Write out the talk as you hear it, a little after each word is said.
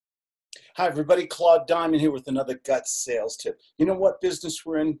Hi, everybody. Claude Diamond here with another gut sales tip. You know what business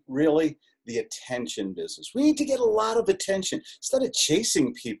we're in? Really? The attention business. We need to get a lot of attention. Instead of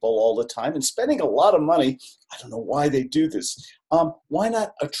chasing people all the time and spending a lot of money, I don't know why they do this. Why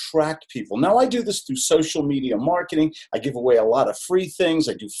not attract people? Now, I do this through social media marketing. I give away a lot of free things.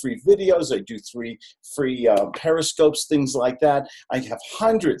 I do free videos. I do free periscopes, things like that. I have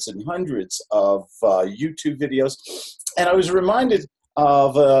hundreds and hundreds of YouTube videos. And I was reminded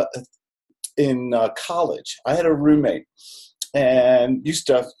of in college, I had a roommate and used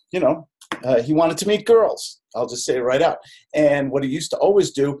to, he wanted to meet girls. I'll just say it right out. And what he used to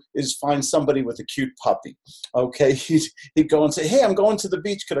always do is find somebody with a cute puppy. Okay, he'd go and say, "Hey, I'm going to the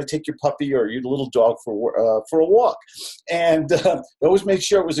beach. Could I take your puppy or your little dog for a walk?" And always make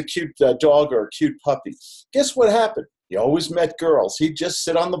sure it was a cute dog or a cute puppy. Guess what happened? He always met girls. He'd just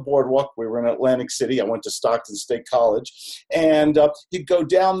sit on the boardwalk. We were in Atlantic City. I went to Stockton State College. And he'd go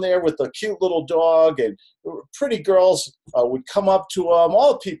down there with a cute little dog, and pretty girls would come up to him.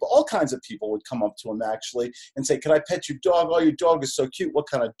 All kinds of people would come up to him, actually, and say, "Can I pet your dog? Oh, your dog is so cute. What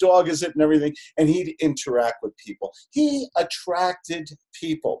kind of dog is it?" and everything. And he'd interact with people. He attracted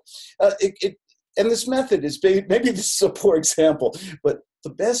people. And this method is, maybe this is a poor example, but the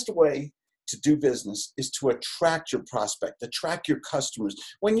best way to do business is to attract your prospect, attract your customers.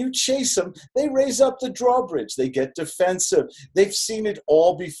 When you chase them, they raise up the drawbridge. They get defensive. They've seen it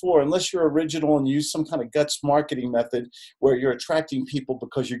all before, unless you're original and use some kind of guts marketing method where you're attracting people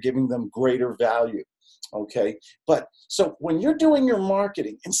because you're giving them greater value. Okay. But so when you're doing your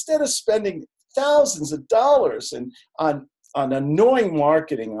marketing, instead of spending thousands of dollars on annoying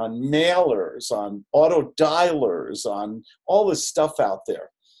marketing, on mailers, on auto dialers, on all this stuff out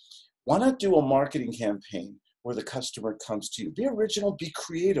there, why not do a marketing campaign where the customer comes to you? Be original, be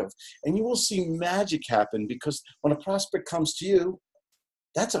creative, and you will see magic happen, because when a prospect comes to you,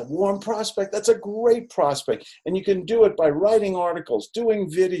 that's a warm prospect. That's a great prospect. And you can do it by writing articles, doing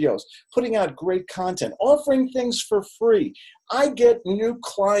videos, putting out great content, offering things for free. I get new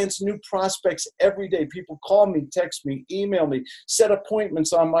clients, new prospects every day. People call me, text me, email me, set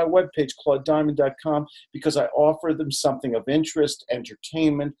appointments on my webpage, claudediamond.com, because I offer them something of interest,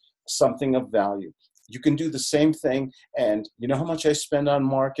 entertainment, something of value. You can do the same thing. And you know how much I spend on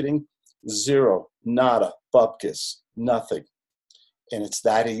marketing? Zero, nada, bupkis, nothing. And it's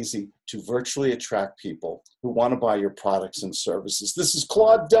that easy to virtually attract people who want to buy your products and services. This is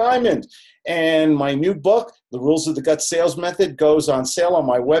Claude Diamond, and my new book, The Rules of the Gut Sales Method, goes on sale on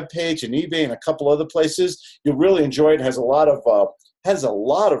my webpage and eBay and a couple other places. You'll really enjoy it. It has a lot of role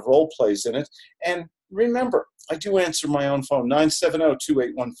plays in it. And remember, I do answer my own phone,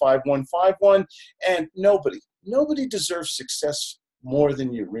 970-281-5151, and nobody deserves success more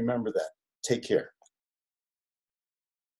than you. Remember that. Take care.